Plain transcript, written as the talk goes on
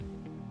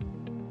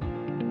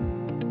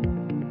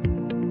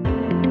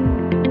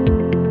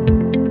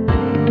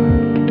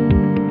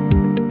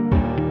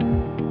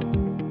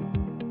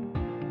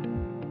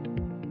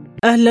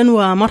أهلا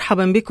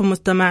ومرحبا بكم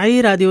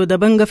مستمعي راديو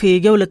دبنقا في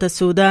جولة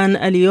السودان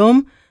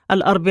اليوم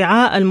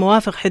الأربعاء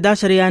الموافق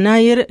 11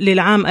 يناير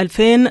للعام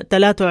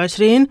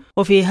 2023.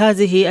 وفي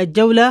هذه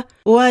الجولة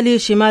والي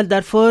شمال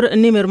دارفور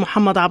نمر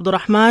محمد عبد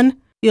الرحمن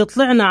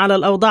يطلعنا على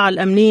الأوضاع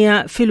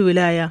الأمنية في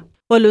الولاية.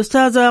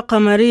 والأستاذة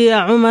قمرية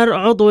عمر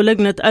عضو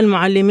لجنة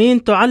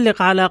المعلمين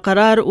تعلق على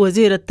قرار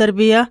وزير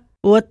التربية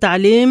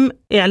والتعليم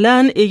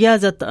إعلان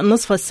إجازة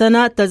نصف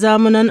السنة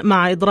تزامنا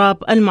مع إضراب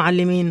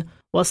المعلمين.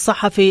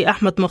 والصحفي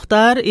أحمد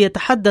مختار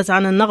يتحدث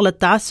عن النقل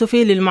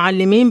التعسفي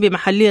للمعلمين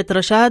بمحلية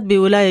رشاد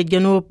بولاية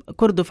جنوب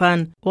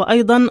كردفان،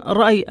 وأيضا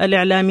رأي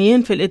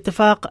الإعلاميين في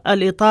الاتفاق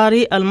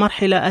الإطاري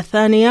المرحلة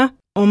الثانية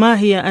وما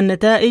هي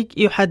النتائج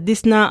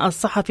يحدثنا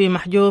الصحفي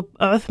محجوب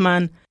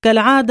عثمان.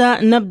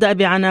 كالعادة نبدأ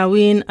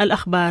بعناوين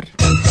الأخبار.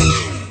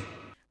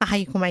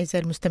 أحييكم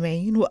أعزائي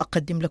المستمعين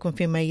وأقدم لكم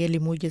فيما يلي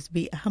موجز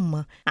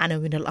بأهم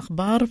عناوين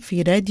الأخبار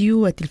في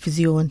راديو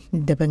وتلفزيون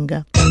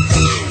دبنقا.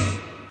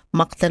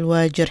 مقتل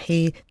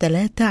وجرح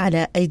 3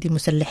 على أيدي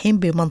مسلحين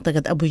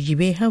بمنطقة أبو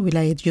جبيهة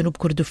ولاية جنوب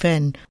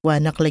كردفان،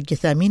 ونقل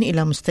الجثامين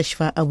إلى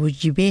مستشفى أبو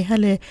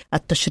جبيهة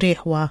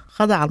للتشريح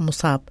وخضع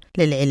المصاب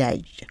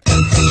للعلاج.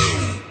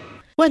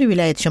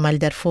 ولولاية شمال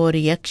دارفور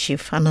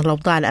يكشف أن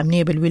الأوضاع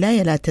الأمنية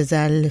بالولاية لا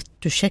تزال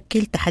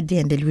تشكل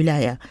تحديا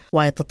للولاية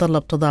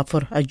ويتطلب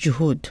تضافر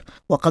الجهود،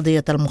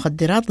 وقضية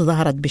المخدرات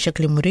ظهرت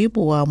بشكل مريب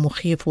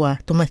ومخيف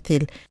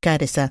وتمثل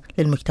كارثة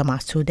للمجتمع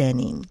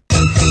السوداني.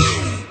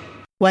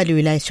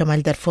 ولولاية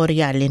شمال دارفور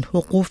يعلن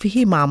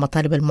وقوفه مع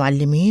مطالب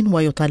المعلمين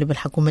ويطالب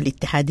الحكومة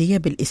الاتحادية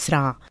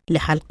بالإسراع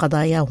لحل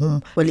قضاياهم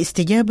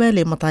والاستجابة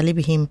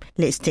لمطالبهم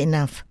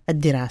لاستئناف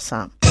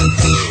الدراسة.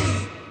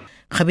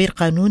 خبير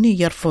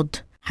قانوني يرفض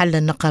حل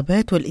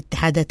النقابات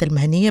والاتحادات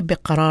المهنية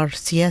بقرار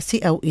سياسي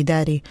أو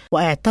إداري،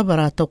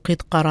 واعتبر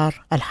توقيت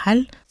قرار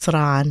الحل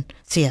صراعا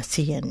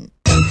سياسيا.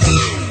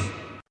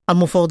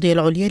 المفوضية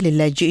العليا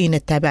للاجئين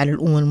التابعة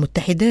للأمم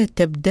المتحدة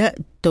تبدأ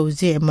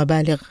توزيع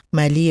مبالغ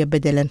مالية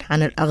بدلا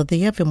عن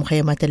الأغذية في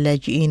مخيمات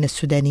اللاجئين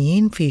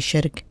السودانيين في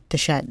شرق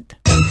تشاد.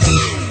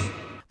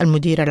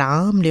 المدير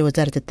العام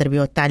لوزارة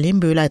التربية والتعليم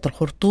بولاية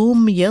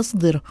الخرطوم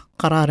يصدر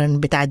قراراً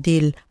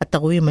بتعديل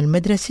التقويم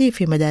المدرسي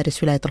في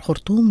مدارس ولاية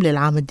الخرطوم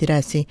للعام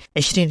الدراسي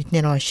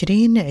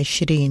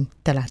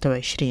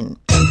 2022-2023.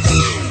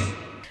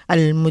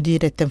 المدير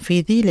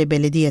التنفيذي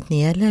لبلدية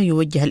نيالا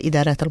يوجه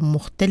الإدارات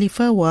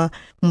المختلفة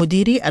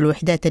ومديري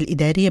الوحدات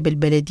الإدارية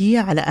بالبلدية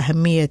على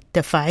أهمية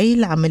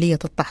تفعيل عملية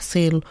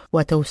التحصيل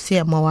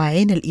وتوسيع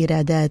مواعين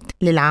الإيرادات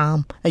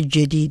للعام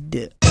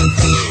الجديد.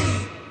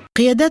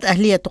 قيادات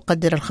أهلية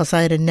تقدر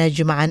الخسائر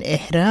الناجمة عن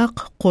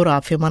إحراق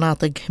قرى في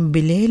مناطق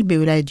بليل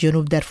بولاية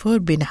جنوب دارفور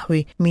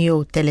بنحو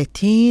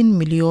 130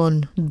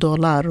 مليون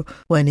دولار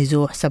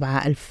ونزوح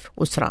 7,000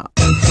 أسرة.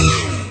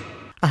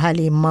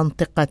 أهالي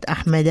منطقة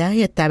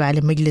أحمداي التابعة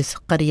لمجلس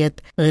قرية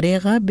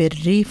غريغة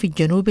بالريف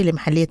الجنوبي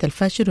لمحلية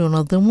الفاشر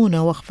ينظمون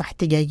وقفة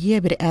احتجاجية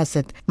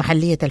برئاسة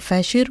محلية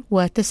الفاشر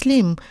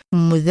وتسليم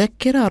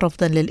مذكرة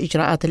رفضا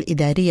للإجراءات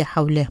الإدارية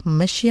حول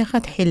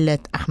مشيخة حلة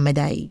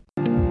أحمداي.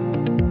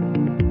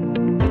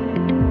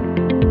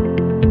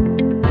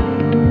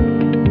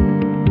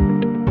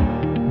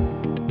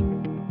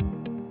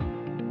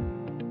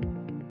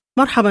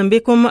 مرحبا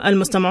بكم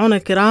المستمعون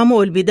الكرام،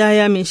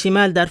 والبداية من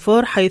شمال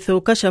دارفور، حيث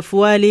كشف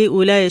والي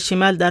ولاية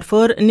شمال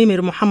دارفور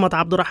نمر محمد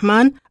عبد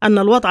الرحمن أن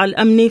الوضع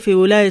الأمني في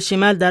ولاية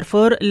شمال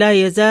دارفور لا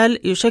يزال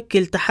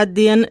يشكل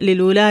تحديا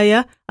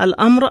للولاية،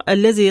 الأمر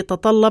الذي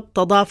يتطلب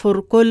تضافر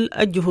كل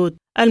الجهود.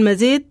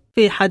 المزيد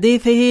في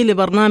حديثه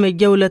لبرنامج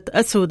جولة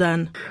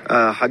السودان.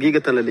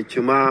 حقيقة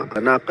الاجتماع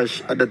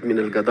ناقش عدد من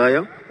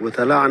القضايا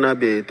وتلاعنا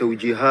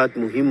بتوجيهات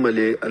مهمة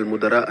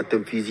للمدراء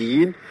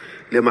التنفيذيين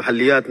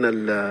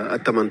لمحلياتنا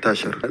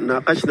 18.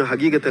 ناقشنا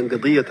حقيقة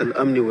قضية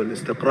الأمن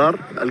والاستقرار.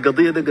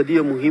 القضية دي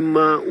قضية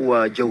مهمة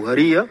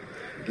وجوهرية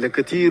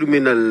لكثير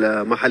من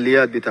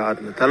المحليات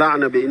بتاعتنا.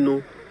 طلعنا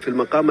بأنه في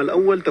المقام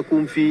الأول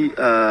تكون في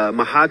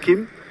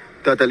محاكم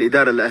بتاعت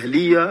الإدارة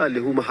الأهلية اللي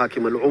هو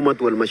محاكم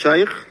العمد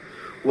والمشايخ،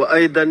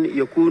 وأيضا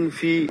يكون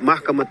في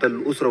محكمة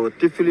الأسرة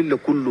والطفل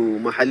لكل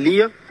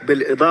محلية،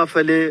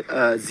 بالإضافة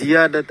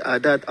لزيادة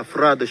أعداد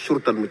أفراد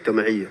الشرطة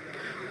المجتمعية.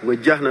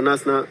 وجهنا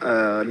ناسنا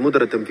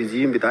المدراء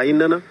التنفيذيين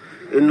بتاعيننا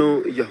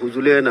إنه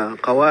يجهزوا لنا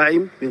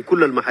قواعم من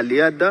كل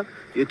المحليات ده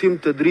يتم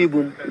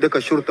تدريبهم دك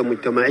الشرطة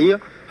المجتمعية،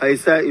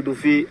 هيساعدوا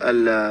في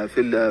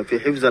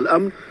حفظ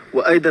الأمن،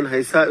 وأيضا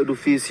هيساعدوا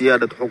في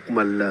سيادة حكم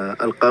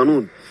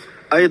القانون.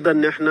 أيضا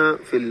نحن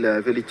في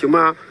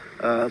الاجتماع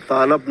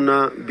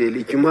طالبنا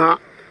بالاجتماع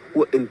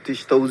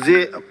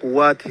توزيع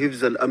قوات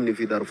حفظ الأمن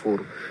في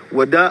دارفور،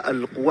 وده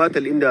القوات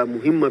اللي عندها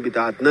مهمة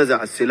بتاعت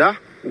نزع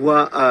السلاح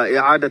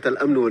وإعادة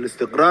الأمن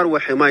والاستقرار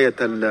وحماية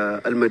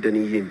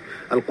المدنيين.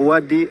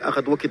 القوات دي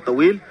أخذ وقت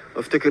طويل،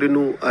 وافتكر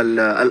إنه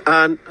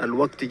الآن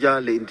الوقت جاء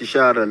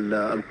لانتشار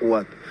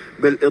القوات،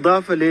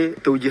 بالإضافة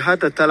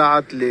لتوجيهات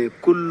طلعت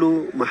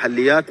لكل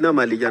محلياتنا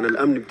مع لجان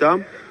الأمن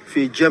بتاعهم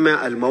في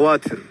جمع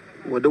المواتر،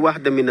 وده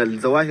واحدة من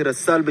الظواهر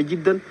السالبة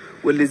جدا،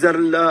 واللي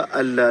زال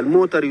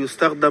الموتر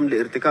يستخدم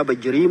لارتكاب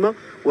الجريمة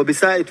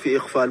وبيساعد في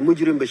إخفاء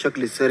المجرم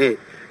بشكل سريع،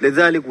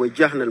 لذلك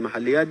وجهنا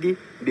المحليات دي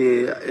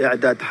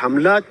بإعداد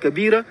حملات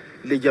كبيرة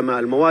لجمع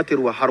المواتر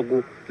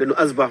وحرقه، لأنه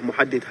أصبح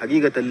محدد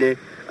حقيقة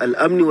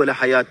للأمن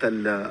ولحياة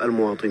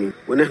المواطنين.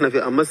 ونحن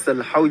في أمس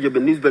الحوجة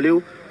بالنسبة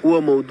له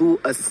هو موضوع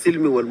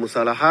السلم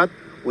والمصالحات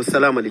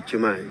والسلام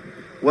الاجتماعي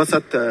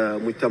وسط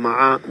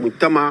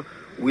مجتمع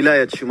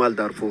ولاية شمال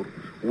دارفور.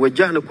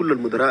 وجهنا كل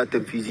المدراء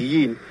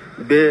التنفيذيين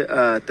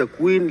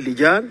بتكوين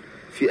لجان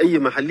في أي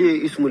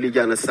محلية اسمه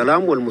لجان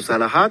السلام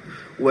والمصالحات،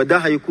 وده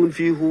هيكون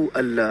فيه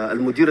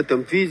المدير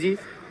التنفيذي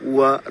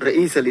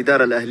ورئيس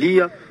الإدارة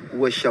الأهلية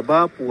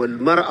والشباب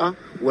والمرأة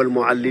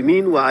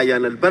والمعلمين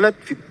وعيان البلد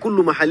في كل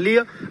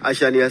محلية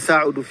عشان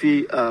يساعدوا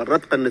في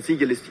رتق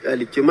النسيج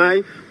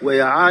الاجتماعي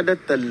وإعادة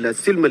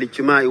السلم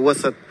الاجتماعي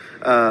وسط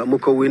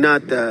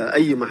مكونات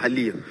أي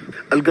محلية.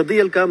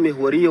 القضية الكام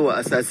محورية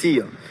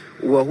وأساسية،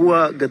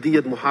 وهو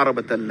قضية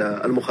محاربة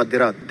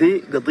المخدرات.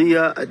 دي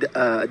قضية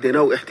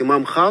اديناه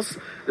اهتمام خاص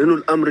لأنه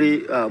الأمر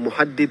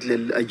محدد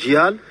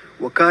للأجيال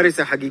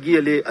وكارثة حقيقية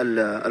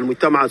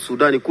للمجتمع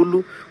السوداني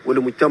كله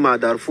ولمجتمع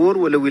دارفور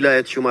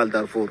ولولاية شمال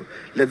دارفور.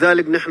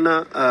 لذلك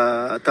نحن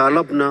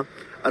طالبنا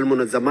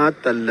المنظمات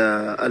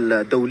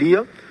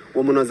الدولية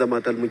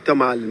ومنظمات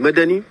المجتمع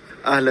المدني،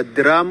 أهل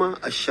الدراما،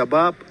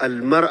 الشباب،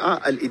 المرأة،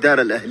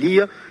 الإدارة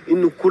الأهلية،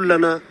 إنه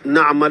كلنا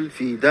نعمل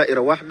في دائرة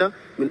واحدة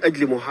من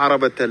أجل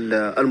محاربة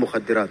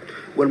المخدرات.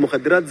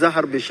 والمخدرات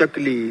ظهر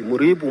بشكل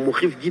مريب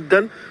ومخيف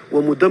جدا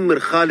ومدمر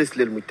خالص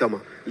للمجتمع.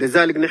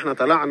 لذلك نحن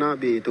طلعنا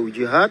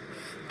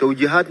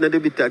توجيهاتنا دي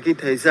بالتأكيد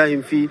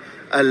هيساهم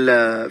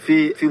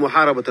في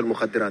محاربة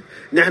المخدرات.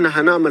 نحن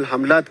هنعمل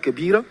حملات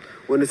كبيرة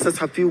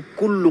ونستصحب فيه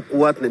كل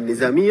قواتنا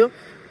النظامية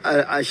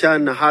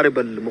عشان نحارب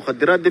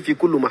المخدرات دي في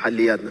كل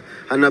محلياتنا.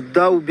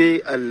 هنبدأ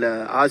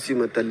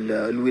بعاصمة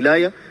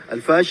الولاية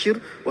الفاشر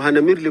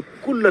وهنمر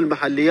لكل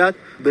المحليات.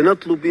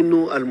 بنطلب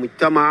إنه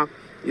المجتمع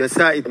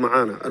يساعد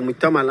معنا.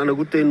 المجتمع اللي أنا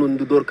قلت إنه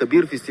عنده دور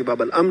كبير في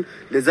استباب الأمن.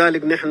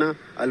 لذلك نحن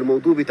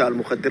الموضوع بتاع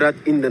المخدرات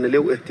عندنا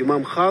له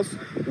اهتمام خاص،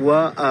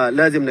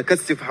 ولازم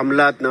نكثف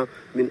حملاتنا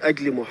من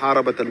أجل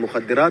محاربة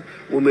المخدرات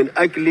ومن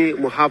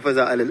أجل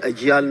محافظة على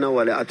أجيالنا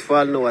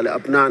ولأطفالنا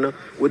ولأبنائنا.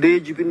 وده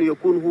يجب إنه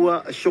يكون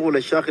هو الشغل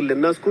الشاغل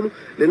للناس كله،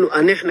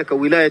 لأنه نحن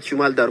كولاية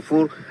شمال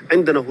دارفور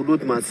عندنا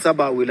حدود مع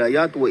 7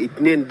 ولايات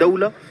و2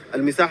 دولة.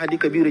 المساحة دي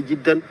كبيرة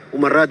جدا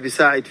ومرات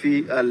بيساعد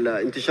في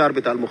الانتشار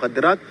بتاع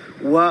المخدرات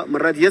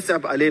ومرات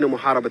يصعب علينا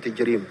محاربة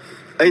الجريمة.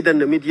 أيضا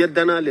نمد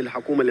يدنا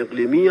للحكومة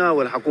الإقليمية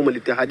والحكومة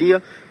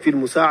الاتحادية في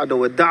المساعدة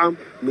والدعم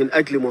من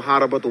أجل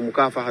محاربة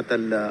ومكافحة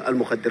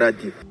المخدرات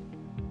دي.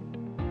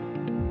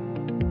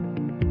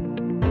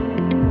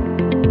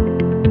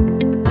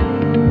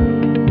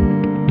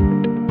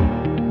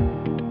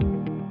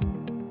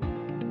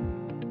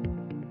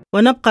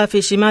 ونبقى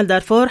في شمال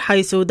دارفور،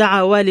 حيث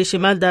دعا والي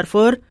شمال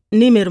دارفور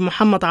نمر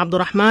محمد عبد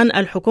الرحمن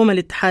الحكومة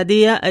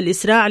الاتحادية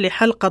الإسراع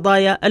لحل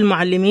قضايا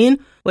المعلمين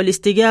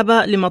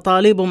والاستجابة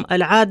لمطالبهم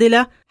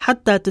العادلة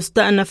حتى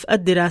تستأنف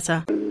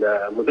الدراسة.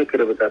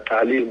 المذكرة بتاع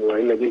التعليم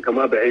وإن دي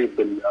كما بعيد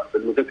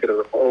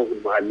بالمذكرة رفعوه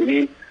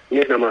المعلمين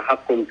نحن ما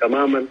حقهم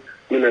تماما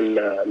من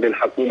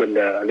للحكومة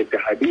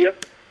الاتحادية،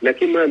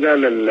 لكن ما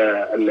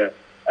زال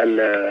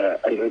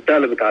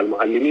الرسالة بتاع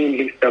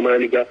المعلمين لسه ما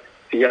لقى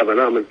استجابة.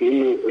 نعمل في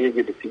إنه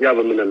يجد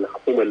استجابة من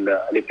الحكومة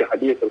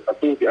الاتحادية في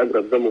الخطوة في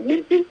أقرب زمن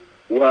ممكن،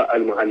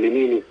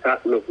 والمعلمين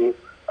يستأنفوا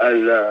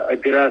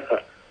الدراسة.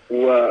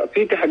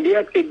 وفي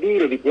تحديات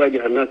كبيرة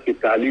بتواجه الناس في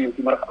التعليم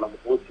في مرحلة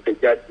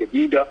متوسطة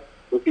جديدة،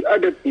 وفي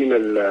عدد من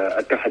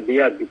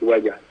التحديات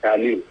بتواجه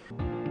التعليم.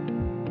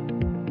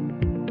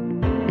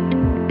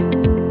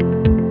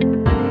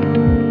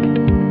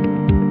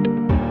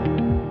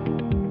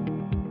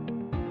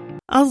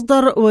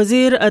 أصدر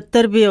وزير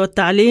التربية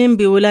والتعليم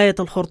بولاية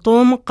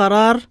الخرطوم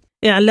قرار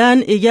إعلان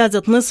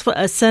إجازة نصف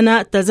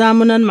السنة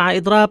تزامنا مع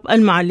إضراب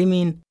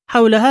المعلمين.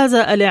 حول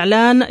هذا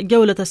الإعلان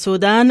جولة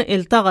السودان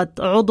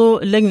التقت عضو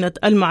لجنة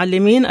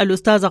المعلمين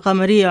الأستاذة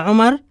قمرية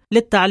عمر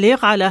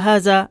للتعليق على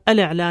هذا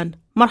الإعلان.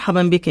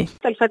 مرحبا بك.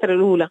 الفترة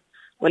الأولى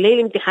واللي هي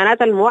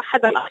الامتحانات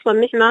الموحدة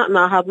أصلا نحن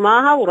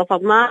ناهضناها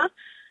ورفضناها،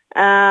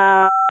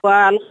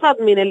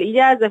 والغرض من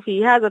الإجازة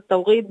في هذا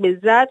التوقيت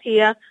بالذات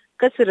هي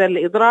كسر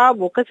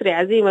الإضراب وكسر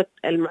عزيمة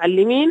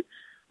المعلمين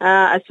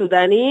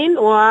السودانيين.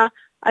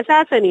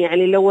 وأساسا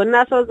يعني لو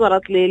الناس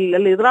نظرت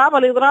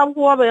الإضراب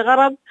هو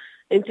بغرض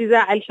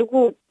انتزاع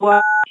الحقوق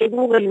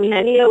والحقوق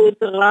المهنية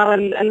واستقرار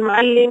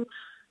المعلم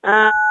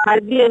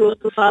ماديا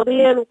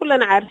واقتصاديا.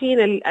 وكلنا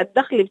عارفين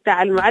الدخل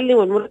بتاع المعلم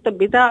والمرتب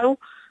بتاعه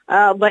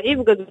ضعيف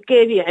قد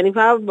كيف يعني.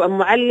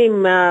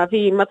 فالمعلم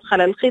في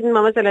مدخل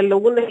الخدمة مثلا لو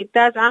قلنا في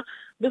 9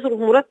 بيصرف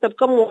مرتب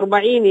كم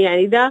 40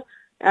 يعني ده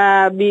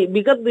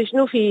بيقضي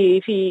شنو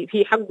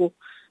في حقه.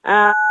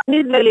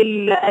 بالنسبة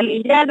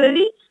للإجازة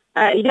دي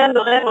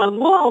إجازة غير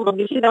مطبوعة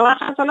وقبل كده ما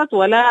حصلت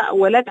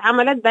ولا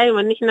اتعملت.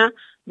 دائما نحن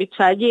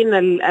بتفاجئنا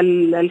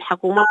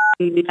الحكومات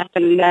بتاعت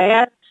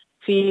الولايات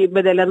في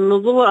بدل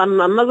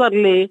النظر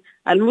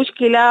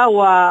للمشكلة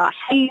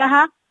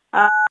وحلها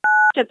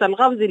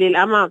الغفز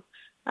للأمام،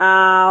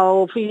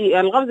 وفي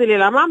الغفز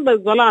للأمام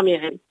بالظلام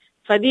يعني.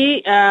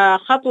 فدي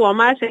خطوة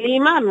ما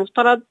سليمة.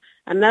 المفترض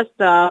الناس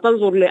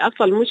تنظر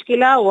لأصل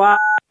المشكلة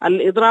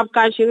والإضراب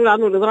كان شنو،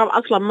 لأنه الإضراب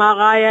أصلا ما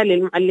غاية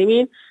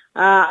للمعلمين،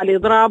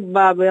 الإضراب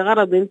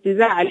بغرض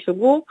انتزاع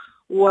الحقوق.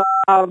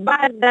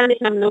 وبعد ده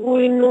نحن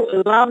بنقول إنه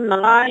إضرابنا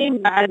غايم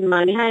بعد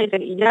ما نهاية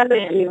الإجازة،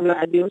 يعني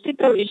بعد يوم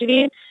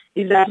 26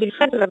 إذا في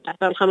الفترة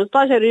بتاعت ال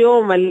 15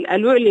 يوم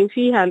الأعلن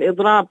فيها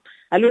الإضراب،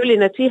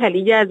 أعلنت فيها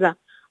الإجازة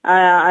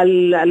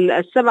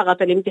السبقة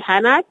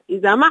الامتحانات،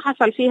 إذا ما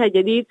حصل فيها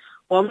جديد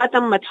وما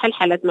تمت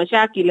حلحلة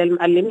مشاكل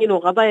المعلمين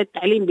وقضايا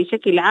التعليم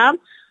بشكل عام،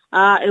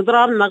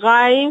 إضرابنا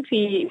غايم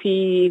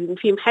في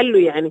محله.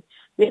 يعني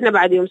نحن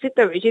بعد يوم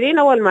 26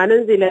 أول ما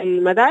ننزل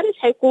المدارس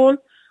حيكون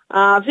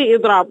في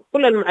إضراب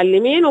كل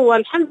المعلمين.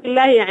 والحمد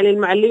لله يعني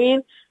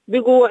المعلمين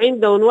بقوا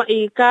عندهم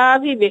وعي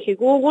كافي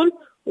بحقوقهم،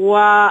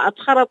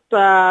 وأدخلت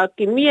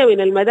كمية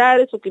من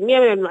المدارس وكمية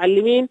من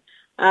المعلمين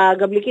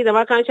قبل كده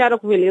ما كان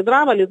شاركوا في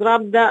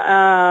الإضراب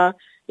ده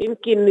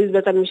يمكن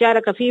نسبة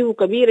المشاركة فيه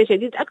كبيرة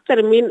شديد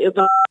أكثر من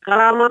إضراب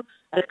الكرامة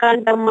اللي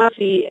كان تم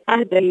في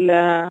عهد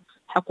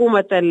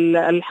الحكومة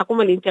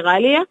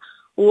الانتقالية.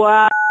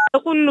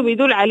 وكله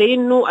بيدل على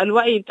إنه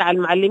الوعي بتاع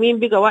المعلمين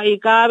بقى وعي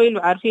كامل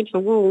وعارفين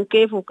حقوقهم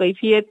كيف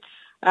وكيفية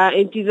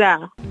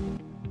انتزاعها.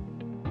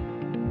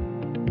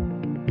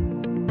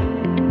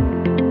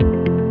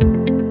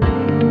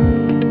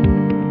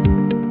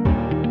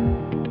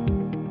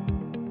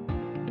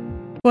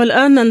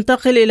 والآن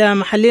ننتقل إلى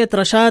محلية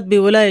رشاد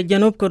بولاية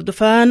جنوب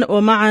كردفان،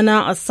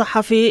 ومعنا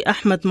الصحفي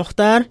أحمد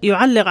مختار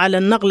يعلق على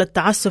النقل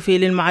التعسفي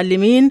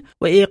للمعلمين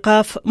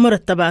وإيقاف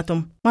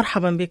مرتباتهم.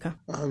 مرحبا بك.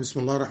 بسم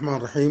الله الرحمن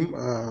الرحيم.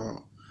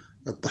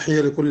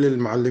 التحية لكل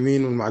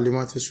المعلمين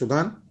والمعلمات في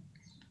السودان،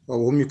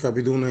 وهم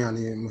يكابدون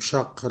يعني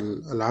مشاق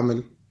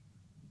العمل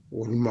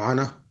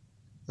والمعاناة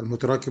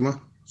المتراكمة،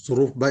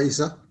 ظروف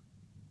بائسة.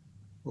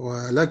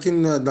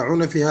 ولكن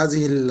دعونا في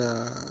هذه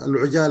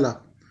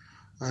العجالة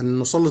أن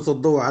نسلط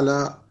الضوء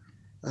على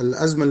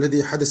الأزمة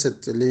التي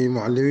حدثت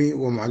لمعلمي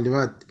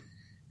ومعلمات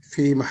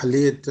في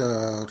محلية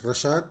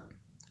رشاد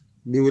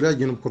بولاية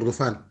جنوب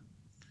كردفان.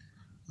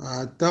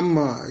 تم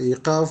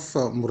إيقاف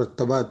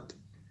مرتبات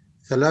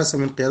 3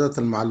 من قيادات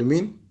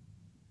المعلمين،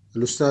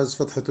 الأستاذ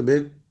فتحي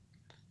طبيق،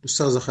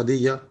 الأستاذة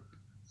خديجة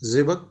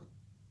زيبك،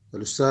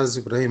 الأستاذ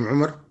إبراهيم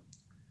عمر،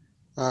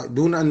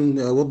 دون أن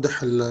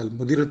يوضح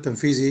المدير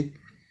التنفيذي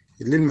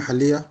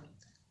للمحلية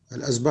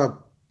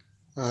الأسباب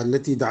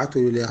التي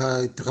دعته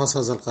إلى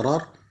اتخاذ هذا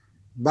القرار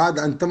بعد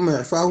أن تم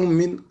إعفائهم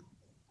من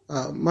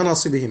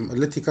مناصبهم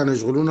التي كانوا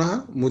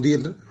يشغلونها،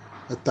 مدير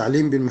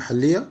التعليم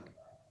بالمحلية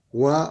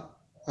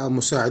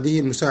ومساعده،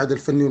 المساعد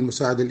الفني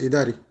والمساعد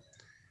الإداري.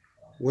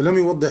 ولم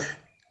يوضح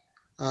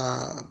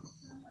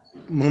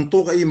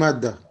منطوق أي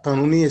مادة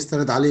قانونية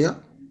يستند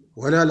عليها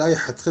ولا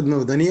لائحة خدمة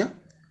مدنية،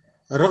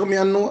 رغم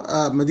أنه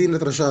مدينة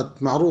رشاد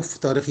معروف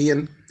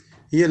تاريخيا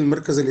هي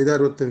المركز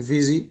الإداري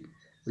والتنفيذي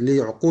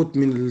لعقود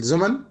من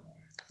الزمن،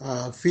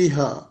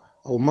 فيها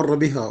أو مر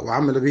بها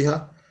وعمل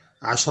بها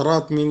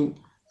عشرات من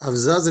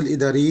أفزاز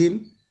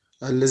الإداريين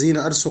الذين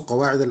أرسوا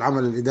قواعد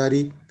العمل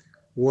الإداري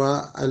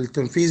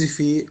والتنفيذي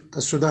في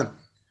السودان.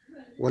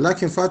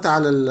 ولكن فات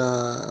على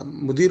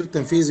المدير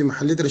التنفيذي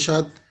محلية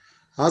رشاد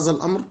هذا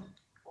الأمر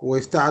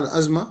ويفتعل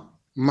أزمة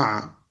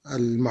مع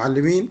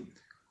المعلمين.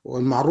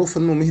 والمعروف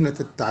أنه مهنة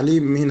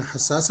التعليم مهنة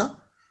حساسة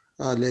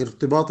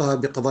لارتباطها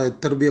بقضايا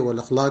التربية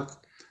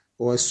والأخلاق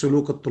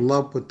والسلوك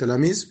الطلاب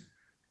والتلاميذ،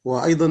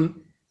 وأيضا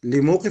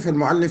لموقف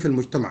المعلم في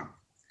المجتمع.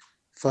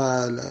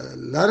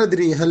 فلا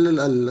ندري هل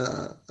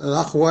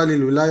الأخ والي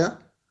الولاية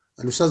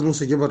الأستاذ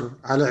موسى جبر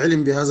على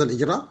علم بهذا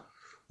الإجراء،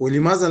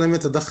 ولماذا لم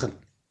يتدخل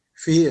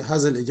في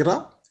هذا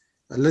الإجراء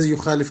الذي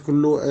يخالف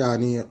كل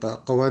يعني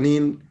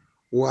قوانين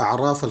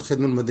وأعراف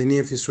الخدمة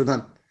المدنية في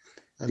السودان.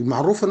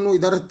 المعروف أنه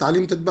إدارة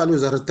التعليم تتبع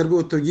لوزارة التربية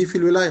والتوجيه في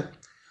الولاية،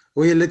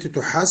 وهي التي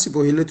تحاسب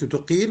وهي التي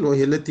تقيل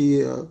وهي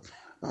التي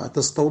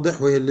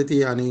تستوضح وهي التي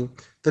يعني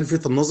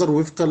تلفت النظر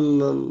وفق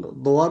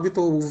الضوابط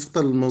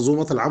ووفق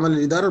منظومة العمل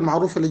الإداري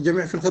المعروفة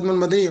للجميع في الخدمة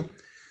المدنية.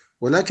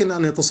 ولكن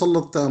أن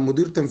يتسلط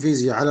مدير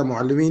تنفيذي على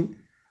معلمين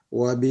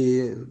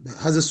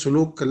وبهذا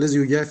السلوك الذي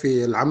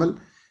يجافي العمل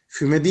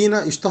في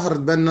مدينة اشتهرت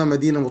بأنها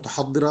مدينة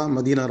متحضرة،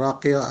 مدينة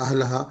راقية،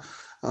 أهلها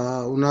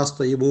وناس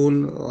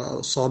طيبون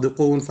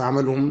صادقون في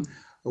عملهم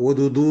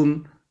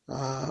ودودون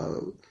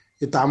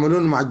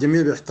يتعاملون مع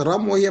الجميع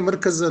باحترام، وهي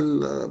مركز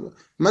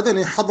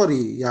مدني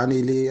حضري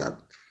يعني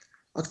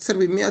لأكثر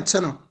من 100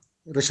 سنة.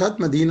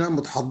 رشاد مدينة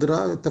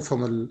متحضرة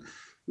تفهم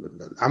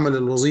العمل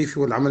الوظيفي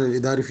والعمل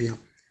الإداري فيها.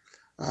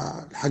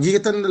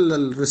 حقيقة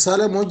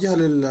الرسالة موجهة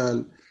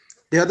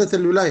لقيادة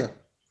الولاية.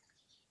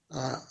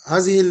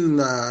 هذه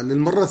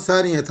للمرة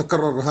الثانية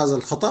يتكرر هذا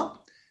الخطأ،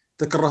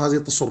 تكرر هذه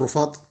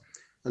التصرفات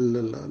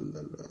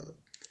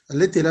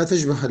التي لا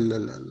تشبه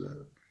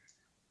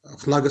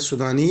أخلاق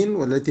السودانيين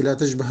والتي لا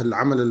تشبه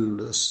العمل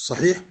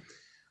الصحيح.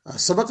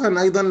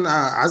 سبقا أيضا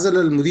عزل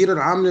المدير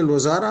العام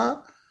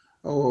للوزارة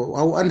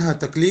أو أنهى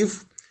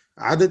تكليف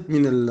عدد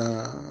من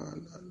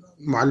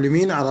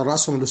المعلمين على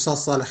رأسهم الأستاذ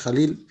صالح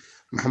خليل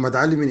محمد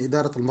علي من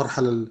إدارة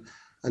المرحلة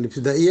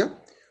الابتدائية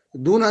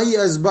دون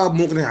أي أسباب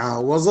مقنعة.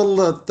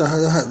 وظل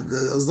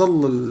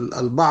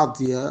البعض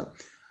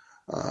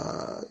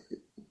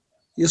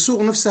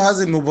يسوق نفس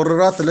هذه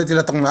المبررات التي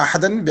لا تقنع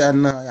أحدا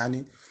بأن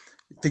يعني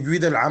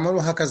تجويد العمل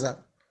وهكذا،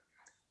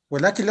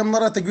 ولكن لم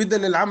نرى تجويدا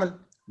للعمل،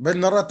 بل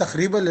نرى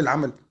تخريبا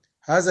للعمل.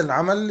 هذا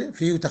العمل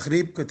فيه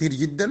تخريب كثير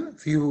جدا،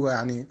 فيه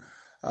يعني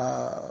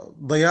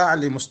ضياع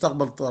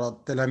لمستقبل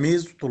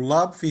التلاميذ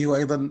والطلاب، فيه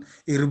أيضا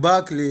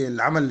إرباك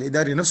للعمل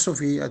الإداري نفسه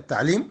في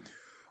التعليم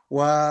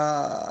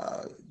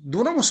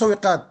ودون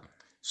مسوقات.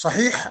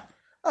 صحيح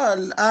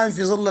الآن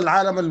في ظل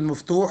العالم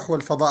المفتوح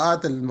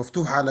والفضاءات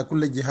المفتوحة على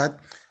كل الجهات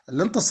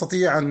لن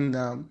تستطيع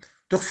أن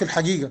تخفي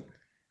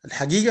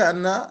الحقيقة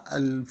أن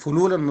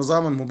الفلول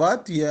النظام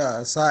المبات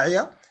هي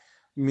ساعية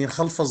من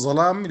خلف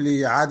الظلام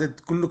لإعادة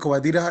كل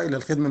كوادرها إلى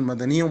الخدمة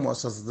المدنية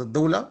ومؤسسات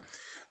الدولة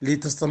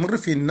لتستمر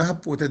في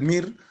النهب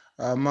وتدمير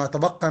ما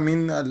تبقى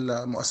من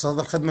مؤسسات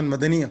الخدمة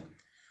المدنية.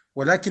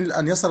 ولكن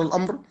أن يصل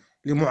الأمر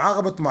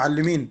لمعاقبة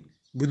معلمين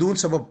بدون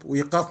سبب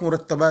وإيقاف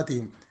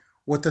مرتباتهم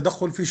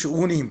والتدخل في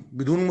شؤونهم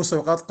بدون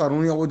مسوقات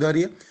قانونية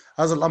وإدارية،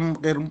 هذا الأمر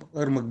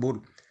غير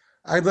مقبول.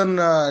 أيضا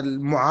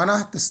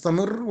المعاناة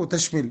تستمر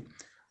وتشمل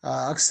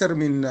أكثر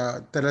من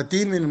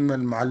 30 من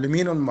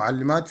المعلمين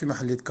والمعلمات في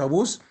محلية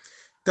كابوس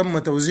تم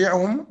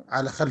توزيعهم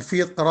على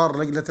خلفية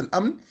قرار لجنة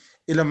الأمن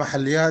إلى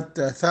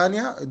محليات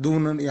ثانية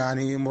دون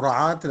يعني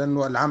مراعاة،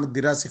 لأنه العام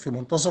الدراسي في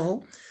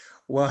منتصفه،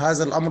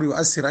 وهذا الأمر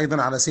يؤثر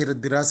أيضا على سير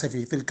الدراسة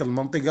في تلك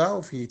المنطقة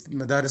وفي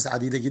مدارس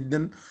عديدة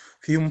جدا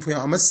فيهم في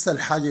أمس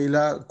الحاجة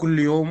إلى كل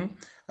يوم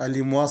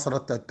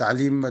لمواصلة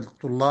التعليم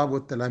الطلاب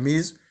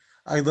والتلاميذ.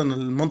 أيضا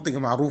المنطقة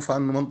معروفة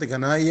أنه منطقة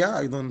نائية،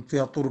 أيضا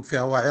فيها طرق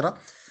فيها واعرة،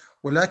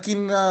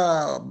 ولكن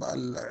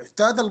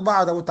اعتاد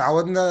البعض أو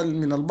تعودنا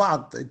من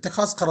البعض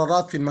اتخاذ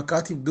قرارات في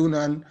المكاتب دون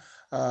أن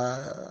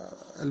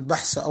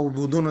البحث أو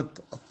بدون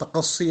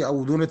التقصي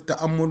أو بدون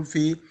التأمل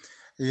في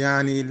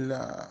يعني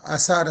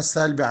الآثار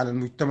السلبية على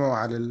المجتمع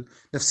وعلى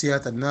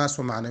نفسيات الناس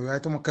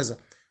ومعنوياتهم وكذا.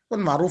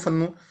 والمعروف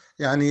أنه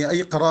يعني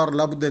أي قرار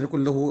لابد أن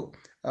يكون له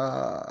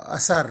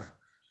آثار.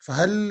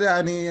 فهل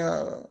يعني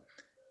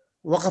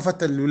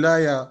وقفت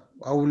الولاية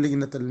أو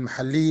لجنة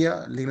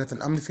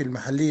الأمن في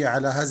المحلية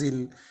على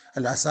هذه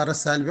الآثار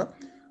السلبية؟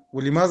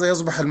 ولماذا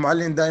يصبح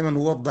المعلم دائما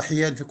هو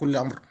الضحية في كل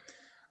أمر؟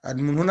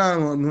 من هنا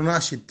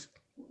نناشد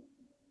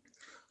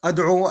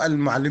أدعو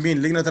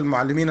المعلمين، لجنة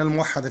المعلمين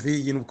الموحدة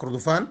في جنوب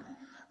كردفان،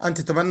 أن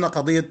تتبنى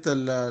قضية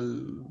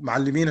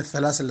المعلمين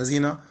الثلاثة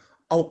الذين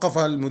أوقف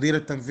المدير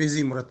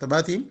التنفيذي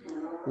مرتباتهم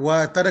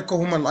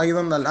وتركهم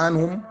أيضا الآن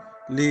هم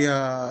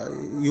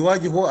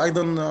ليواجهوا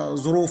أيضا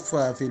ظروف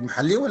في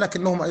المحلية،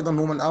 ولكنهم أيضا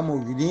هم الآن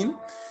موجودين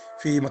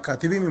في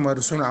مكاتبهم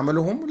يمارسون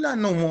عملهم،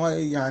 لأنهم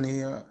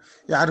يعني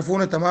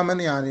يعرفون تماما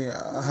يعني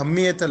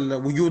أهمية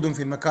وجودهم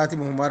في المكاتب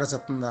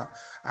وممارسة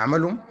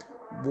عملهم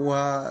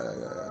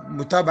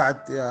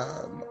ومتابعة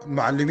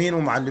المعلمين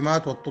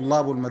ومعلمات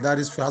والطلاب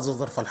والمدارس في هذا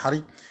الظرف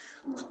الحرج،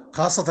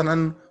 خاصة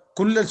أن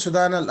كل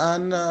السودان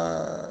الآن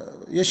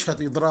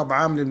يشهد إضراب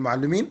عام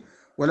للمعلمين،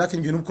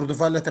 ولكن جنوب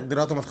كردفان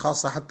لتقديراتهم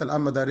الخاصة حتى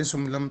الآن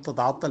مدارسهم لم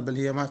تتعطل بل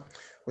هي مات.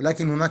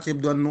 ولكن هناك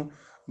يبدو أنه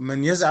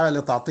من يسعى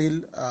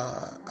لتعطيل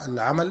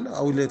العمل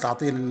أو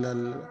لتعطيل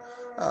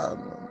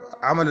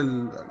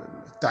عمل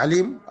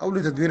التعليم أو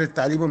لتدوير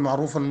التعليم.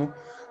 المعروف أنه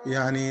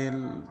يعني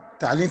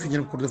التعليم في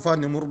جنوب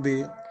كردفان يمر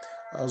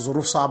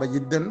بظروف صعبة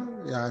جدا،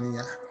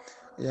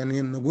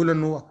 يعني نقول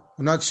أنه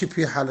هناك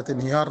شبه حالة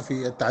انهيار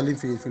في التعليم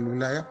في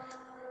الولاية،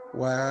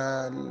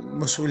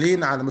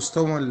 والمسؤولين على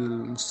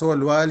مستوى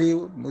الوالي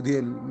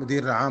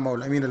المدير العام أو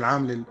الأمين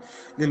العام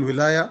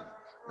للولاية،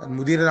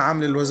 المدير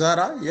العام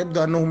للوزارة،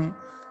 يبدو أنهم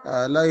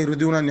لا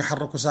يريدون أن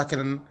يحركوا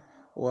ساكنا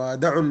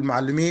ودعوا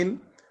المعلمين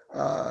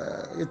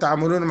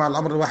يتعاملون مع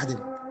الأمر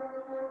لوحدهم.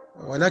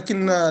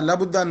 ولكن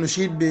لابد أن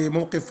نشيد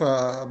بموقف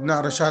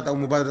أبناء رشاد أو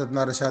مبادرة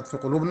أبناء رشاد في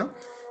قلوبنا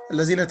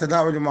الذين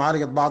تداعوا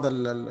لمعالجة بعض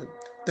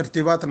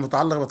الترتيبات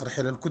المتعلقة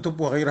بترحيل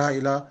الكتب وغيرها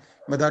إلى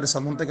مدارس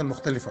المنطقة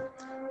المختلفة.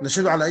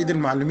 نشد على أيدي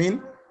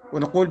المعلمين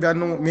ونقول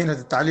بأنه مهنة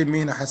التعليم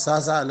مهنة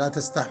حساسة لا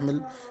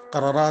تستحمل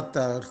قرارات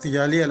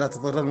ارتجالية لا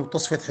تضرر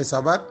بتصفية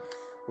حسابات،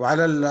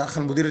 وعلى الأخ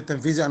المدير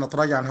التنفيذي أن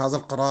يتراجع عن هذا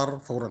القرار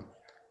فورا.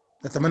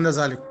 نتمنى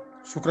ذلك.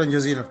 شكرا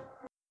جزيلا.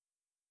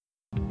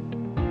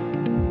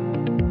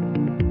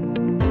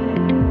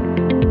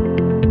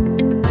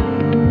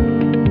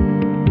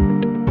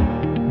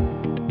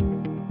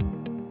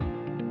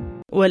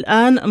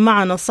 والآن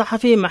معنا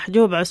الصحفي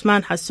محجوب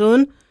عثمان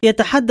حسون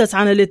يتحدث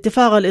عن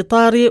الاتفاق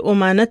الإطاري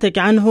وما نتج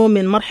عنه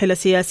من مرحلة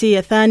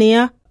سياسية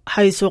ثانية،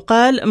 حيث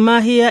قال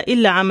ما هي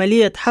إلا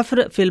عملية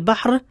حفر في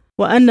البحر،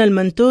 وأن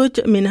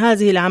المنتوج من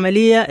هذه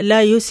العملية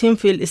لا يسهم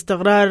في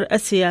الاستقرار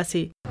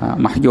السياسي.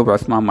 محجوب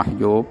عثمان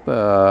محجوب،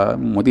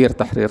 مدير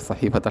تحرير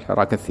صحيفة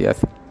الحراك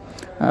السياسي.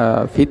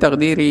 في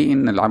تقديري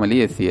أن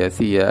العملية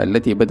السياسية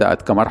التي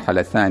بدأت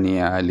كمرحلة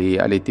ثانية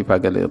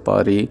للاتفاق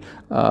الإطاري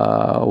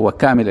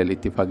وكامل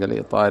الاتفاق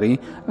الإطاري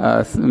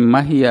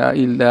ما هي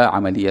إلا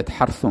عملية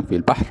حرث في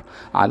البحر،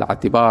 على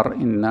اعتبار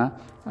أن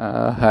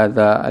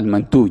هذا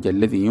المنتوج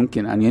الذي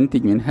يمكن أن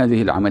ينتج من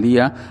هذه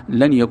العملية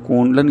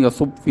لن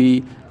يصب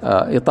في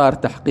إطار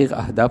تحقيق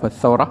أهداف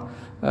الثورة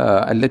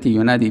التي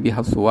ينادي بها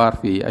الثوار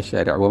في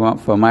الشارع.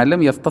 فما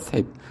لم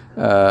يستصحب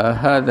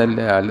هذا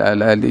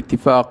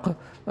الاتفاق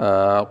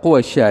قوى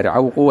الشارع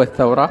أو قوى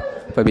الثورة،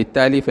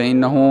 فبالتالي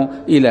فإنه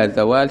إلى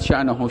زوال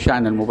شأنه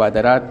شأن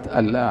المبادرات،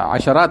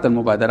 عشرات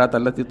المبادرات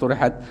التي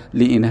طرحت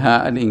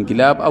لإنهاء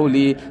الانقلاب أو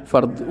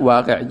لفرض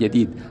واقع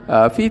جديد.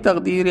 في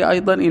تقديري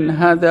أيضا إن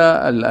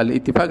هذا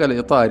الاتفاق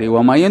الإطاري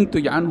وما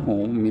ينتج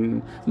عنه من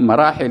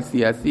مراحل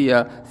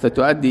سياسية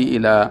ستؤدي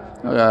إلى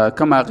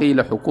كما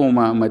قيل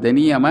حكومة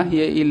مدنية ما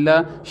هي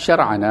إلا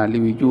شرعنة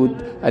لوجود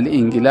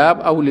الانقلاب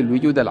أو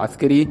للوجود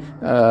العسكري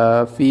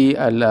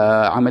في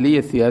العملية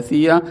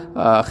السياسية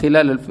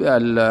خلال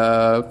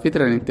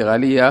الفترة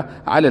الانتقالية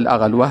على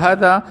الأقل.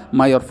 وهذا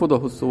ما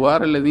يرفضه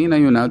الثوار الذين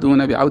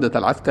ينادون بعودة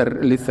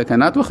العسكر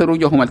للسكنات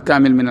وخروجهم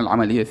الكامل من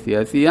العملية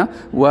السياسية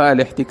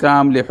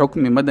والاحتكام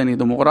لحكم مدني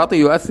ديمقراطي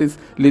يؤسس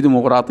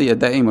لديمقراطية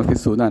دائمة في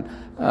السودان.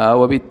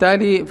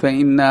 وبالتالي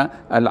فإن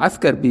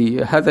العسكر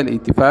بهذا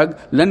الاتفاق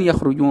لن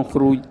يخرجون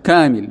خروج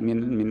كامل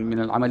من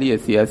العملية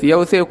السياسية،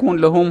 وسيكون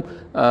لهم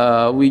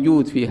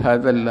وجود في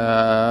هذا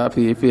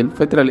في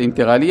الفترة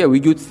الانتقالية،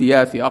 وجود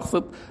سياسي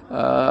أقصد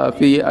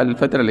في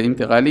الفترة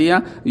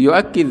الانتقالية.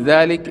 يؤكد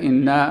ذلك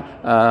أن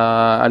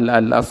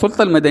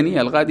السلطة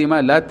المدنية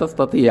القادمة لا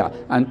تستطيع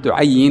أن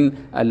تعين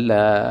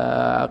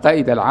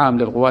القائد العام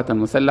للقوات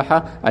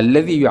المسلحة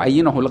الذي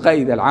يعينه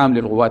القائد العام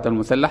للقوات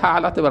المسلحة،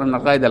 على اعتبار أن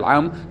القائد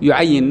العام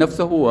يعين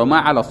نفسه وما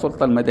على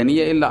السلطة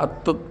المدنية إلا أن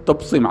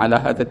تبصم على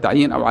هذا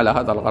التعيين أو على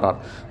هذا القرار.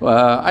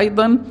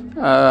 وأيضا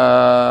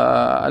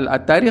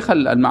التاريخ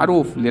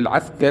المعروف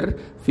للعسكر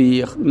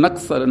في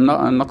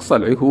نقص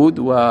العهود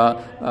وعدم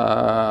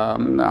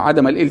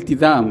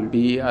الالتزام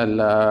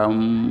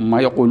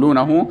بما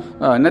يقولونه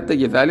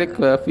نتج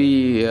ذلك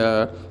في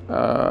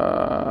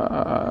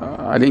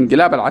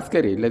الانقلاب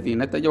العسكري الذي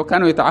نتج،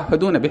 وكانوا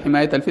يتعهدون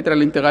بحماية الفترة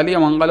الانتقالية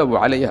وانقلبوا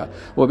عليها.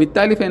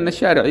 وبالتالي فإن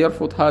الشارع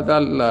يرفض هذا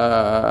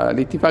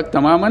الاتفاق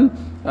تماما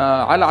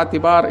على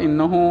اعتبار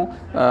أنه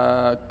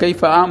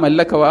كيف آمن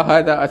لك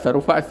وهذا أثر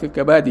فأسك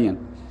باديا.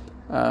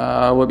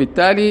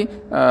 وبالتالي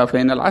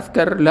فإن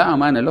العسكر لا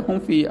أمان لهم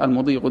في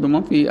المضي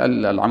قدما في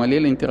العملية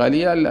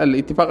الانتقالية.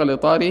 الاتفاق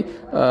الإطاري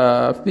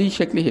في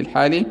شكله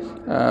الحالي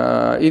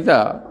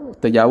إذا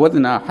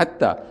تجاوزنا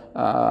حتى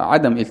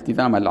عدم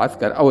التزام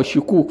العسكر أو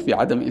الشكوك في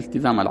عدم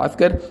التزام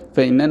العسكر،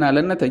 فإننا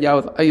لن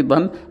نتجاوز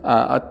أيضا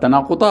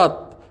التناقضات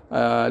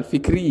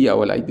الفكرية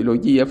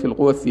والأيديولوجية في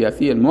القوى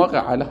السياسية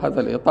الموقعة على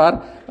هذا الإطار،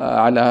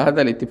 على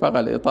هذا الاتفاق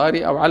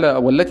الإطاري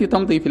أو والتي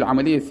تمضي في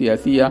العملية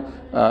السياسية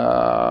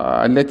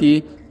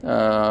التي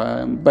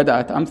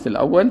بدأت أمس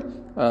الأول.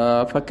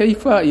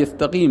 فكيف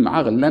يستقيم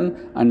عقلا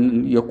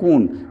أن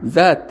يكون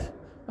ذات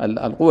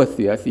القوى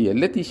السياسية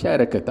التي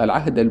شاركت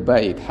العهد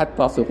البائد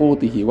حتى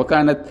سقوطه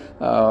وكانت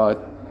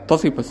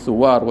تصف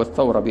الثوار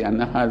والثورة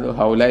بأن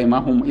هؤلاء ما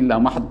هم إلا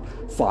محض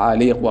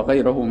صعاليق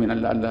وغيره من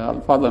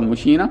الألفاظ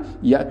المشينة،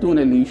 يأتون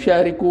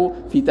ليشاركوا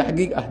في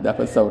تحقيق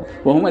أهداف الثورة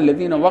وهم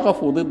الذين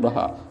وقفوا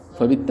ضدها.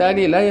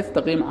 فبالتالي لا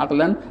يستقيم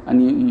عقلا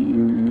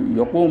أن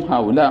يقوم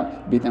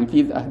هؤلاء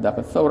بتنفيذ أهداف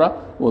الثورة.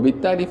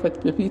 وبالتالي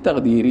في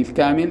تقديري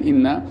الكامل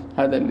إن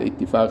هذا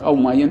الاتفاق أو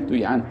ما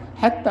ينتج عنه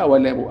حتى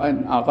ولو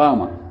أن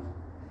أقام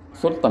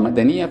سلطة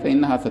مدنية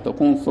فإنها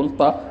ستكون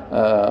سلطة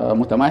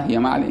متماهية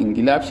مع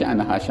الانقلاب،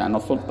 شأنها شأن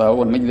السلطة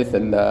والمجلس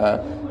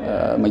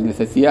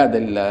مجلس السيادة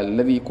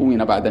الذي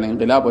كون بعد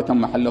الانقلاب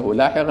وتم حله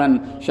لاحقا،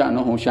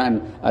 شأنه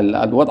شأن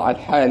الوضع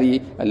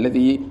الحالي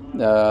الذي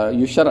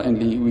يشرع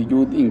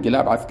لوجود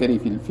انقلاب عسكري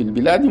في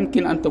البلاد.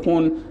 يمكن أن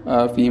تكون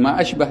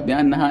فيما أشبه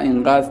بأنها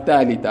إنغاز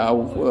ثالثة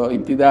أو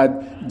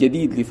امتداد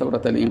جديد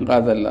لثورة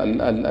الإنقاذ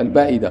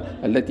البائدة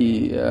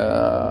التي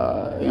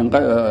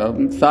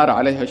سار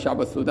عليها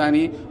الشعب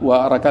السوداني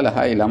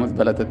وركلها إلى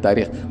مزبلة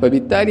التاريخ.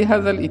 فبالتالي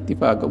هذا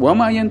الاتفاق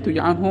وما ينتج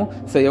عنه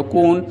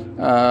سيكون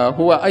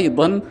هو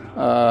أيضا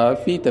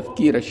في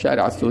تفكير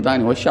الشارع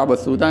السوداني والشعب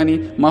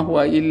السوداني ما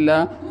هو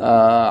إلا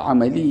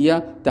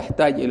عملية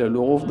تحتاج إلى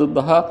الوقوف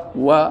ضدها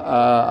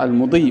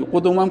والمضي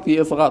قدما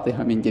في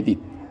إسقاطها من جديد.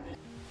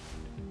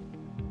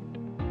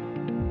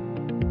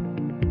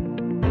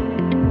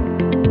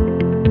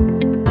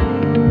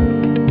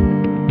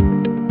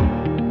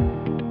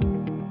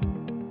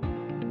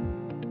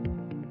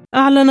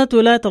 أعلنت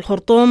ولاية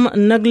الخرطوم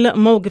نقل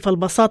موقف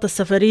الباصات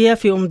السفرية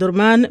في أم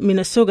درمان من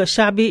السوق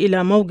الشعبي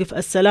إلى موقف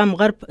السلام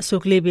غرب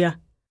سوق ليبيا.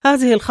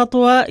 هذه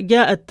الخطوة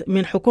جاءت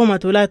من حكومة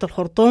ولاية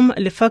الخرطوم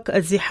لفك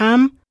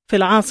الزحام في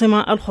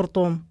العاصمة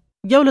الخرطوم.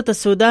 جولة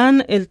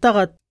السودان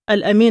التقت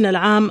الأمين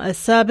العام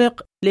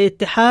السابق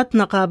لاتحاد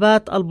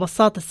نقابات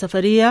الباصات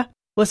السفرية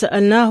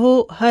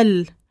وسألناه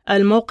هل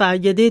الموقع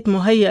الجديد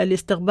مهيأ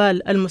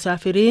لاستقبال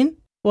المسافرين،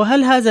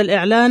 وهل هذا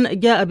الإعلان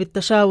جاء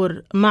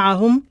بالتشاور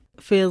معهم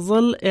في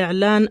ظل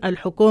إعلان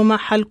الحكومة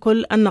حل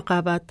كل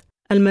النقابات.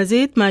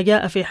 المزيد ما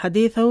جاء في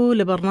حديثه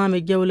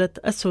لبرنامج جولة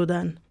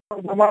السودان.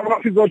 ما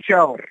في زول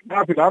شاور،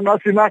 ما في، لأنه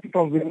ما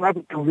في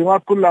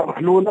التنظيمات كلها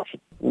محلولة،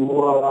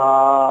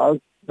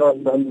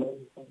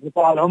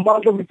 قطاع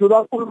العمال في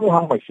السودان كله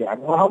مهمش،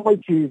 يعني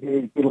مهمش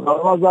في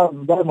الغرامات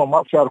دائما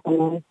ما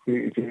بيشاركوا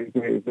في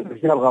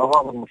تشغيل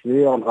الغرامات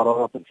المصرية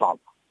والغرامات الصعبة.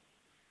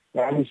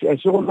 يعني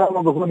الشغل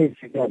دائما بيكون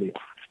استثنائي.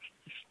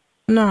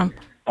 نعم.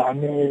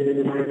 يعني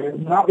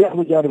ما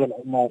بياخذوا جانب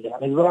العمال،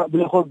 يعني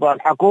بياخذ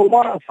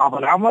الحكومة أصحاب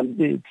العمل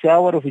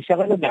بيتشاوروا في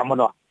شغلة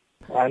بيعملوها.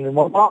 يعني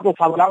موضوع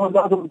أصحاب العمل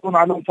لازم يكون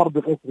عليهم فرض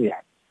قسري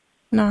يعني.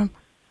 نعم.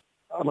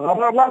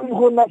 الغرار لازم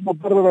يكون الناس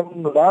متضررة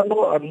منه،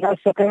 لأنه الناس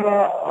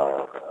ساكنة،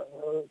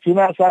 في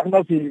ناس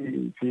ساكنة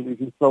في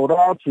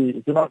الثورات،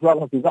 في ناس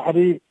ساكنة في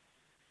بحري.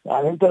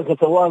 يعني أنت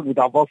كسواق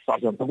بتاع باص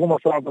عشان تقوم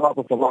الساعة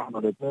 3 صباحا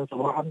ولا 2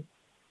 صباحا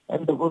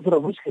عندك أسرة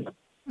مشكلة.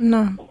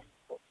 نعم.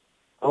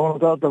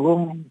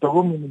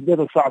 تقوم من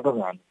بيتك الساعة 7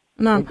 يعني.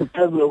 نعم.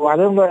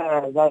 وبعدين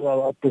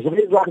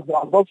التشغيل ذاك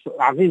بتاع الباص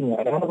عظيم.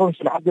 يعني أنا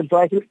بمشي لحد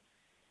الفاشر،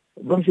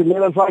 بمشي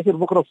الليلة الفاشر،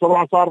 بكرة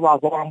الصباح الساعة 4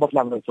 صباحا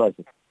بطلع من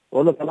الفاشر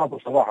ولا 3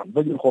 صباحا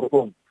بجي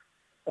الخرطوم.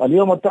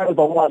 اليوم الثاني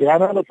طوال.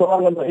 يعني أنا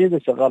السواق الوحيد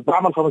الشغال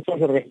بعمل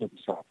 15 رحلة في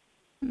الساعة.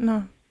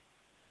 نعم.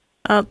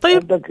 طيب.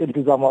 عندك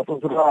التزامات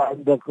أسرة،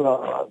 عندك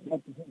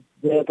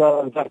بيتك،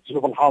 دار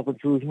تشوف الحاصل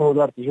شنو،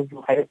 دار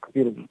تشوف حاجات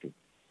كثيرة جدا.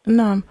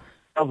 نعم.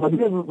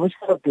 فدي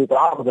مشكلة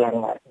بتتعارض يعني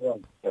مع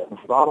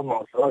بتتعارض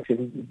مع السواق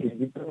شديد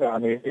جدا.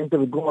 يعني أنت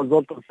بتقوم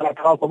الزول الساعة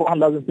 3 صباحا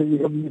لازم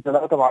تجي قبل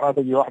 3، معناها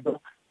تجي 1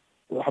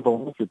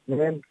 ونص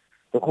 2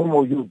 تكون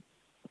موجود.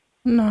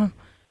 نعم.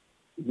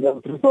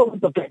 يعني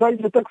أنت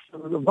بتحتاج لتكس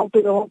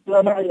منطقة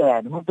نائية،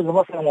 يعني منطقة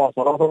ما فيها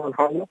مواصلات ولا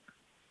حاجة،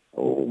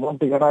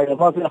 ومنطقة نائية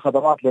ما فيها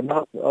خدمات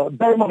للناس.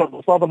 دائما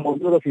البساطة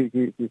الموجودة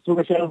في سوق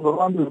الشارع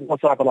الزمان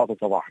الساعة 3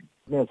 صباحا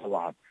 2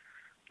 صباحا.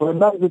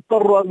 فالناس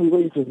بيضطروا أن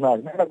يغيثوا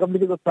هناك. نحن قبل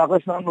كده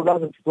تناقشنا أنه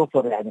لازم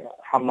تتوفر يعني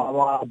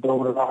حمامات،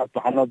 دورات،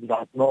 محلات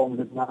بتاعت نوم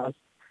للناس،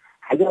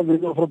 حاجات زي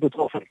دي المفروض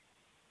تتوفر.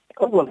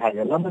 أول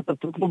حاجة لأن أنت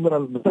بتطلب من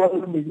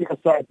المسافر اللي يجيك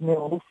الساعة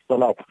 2:30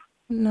 3.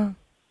 نعم.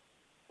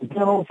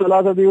 2:30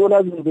 3 دي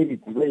ولازم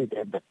يبيت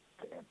عندك.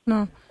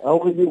 نعم.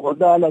 أو يجي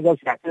وده لقى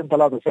 2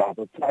 3 ساعات،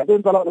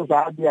 2 3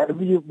 ساعات يعني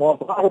بيجي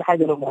مواصلات.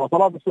 حاجة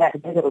للمواصلات الساعة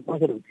 11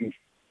 12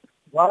 بتجيش.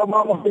 ما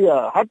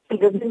مهيأ، حتى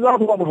الجديد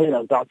ذاته ما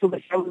مهيأ، بتاع سوق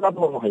الشعب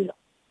ذاته ما مهيأ.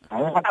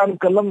 يعني احنا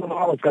تكلمنا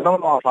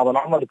مع اصحاب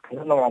العمل،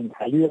 تكلمنا مع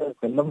المحلية،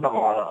 تكلمنا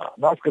مع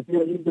ناس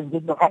كثيرة جدا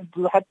جدا،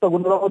 حتى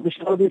قلنا له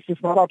بالشغل دي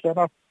استثمارات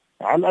لناس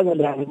على الاقل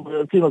يعني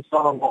في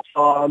مسار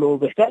مواصل،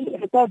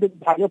 وبيحتاج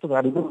حاجاتهم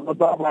يعني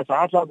 4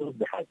 ساعات لازم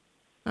يبدي حاجة.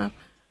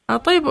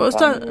 طيب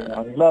أستاذ،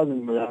 يعني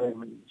لازم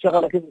يعني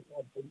شغلة كده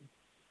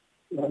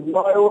يعني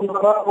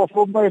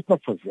المفروض ما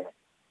يتنفذ، يعني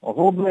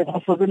المفروض ما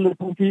يتنفذ إلا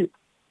يكون في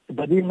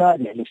بديل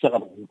ناجح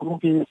للشغل، يكون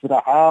في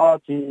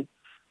استراحات، في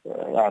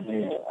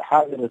يعني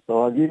حاجة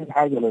للسواقين،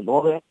 حاجة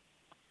للوضع.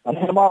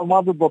 نحن ما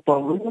ضد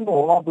التنظيم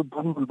وما ضد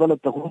أن البلد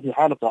تكون في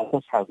حالة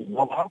تصحى في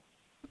وضعها،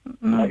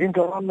 لكن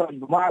كمان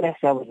ما على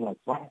حساب الناس،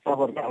 ما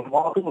حساب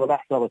المواطن ولا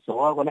حساب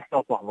السواق ولا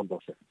حساب صاحب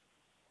الدوسة.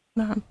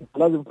 نعم.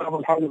 لازم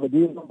تعمل حاجة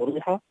بديلة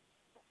مريحة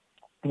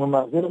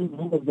مماثلة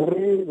من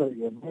الدري،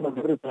 زي من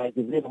الدري بتاع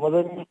الجزيرة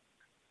المدني.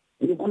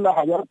 دي كلها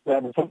حاجات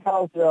يعني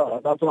سمحة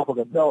وفيها ناس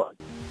رافقة الدواء.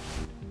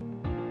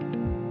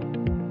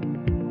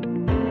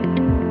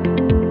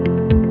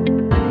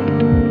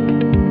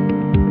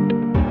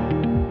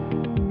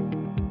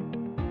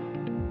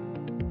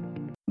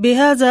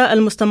 بهذا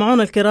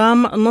المستمعون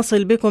الكرام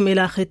نصل بكم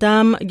إلى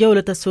ختام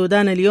جولة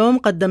السودان اليوم،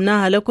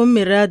 قدمناها لكم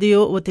من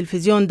راديو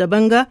وتلفزيون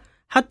دبنقا.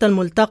 حتى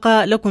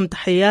الملتقى، لكم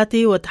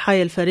تحياتي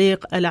وتحايا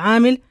الفريق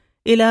العامل.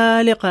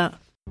 إلى لقاء.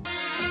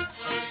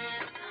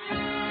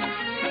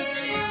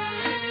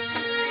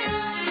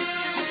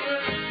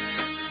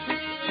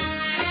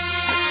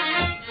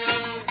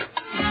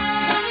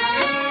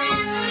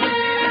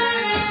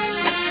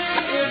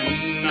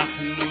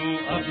 نحن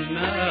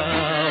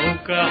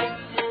أبناؤك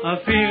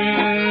في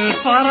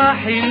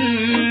الفرح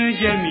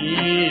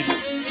الجميل،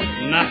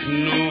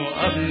 نحن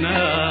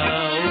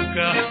أبناؤك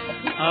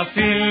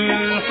في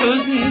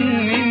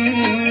الحزن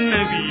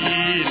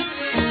النبيل،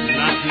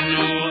 نحن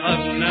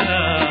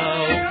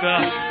أبناؤك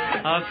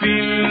في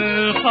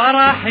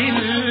الفرح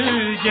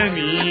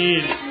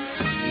الجميل،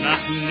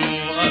 نحن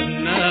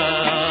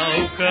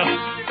أبناؤك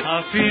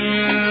في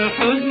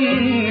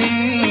الحزن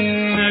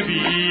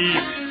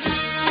النبيل،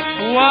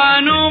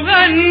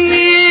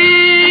 ونغني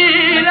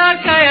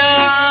لك يا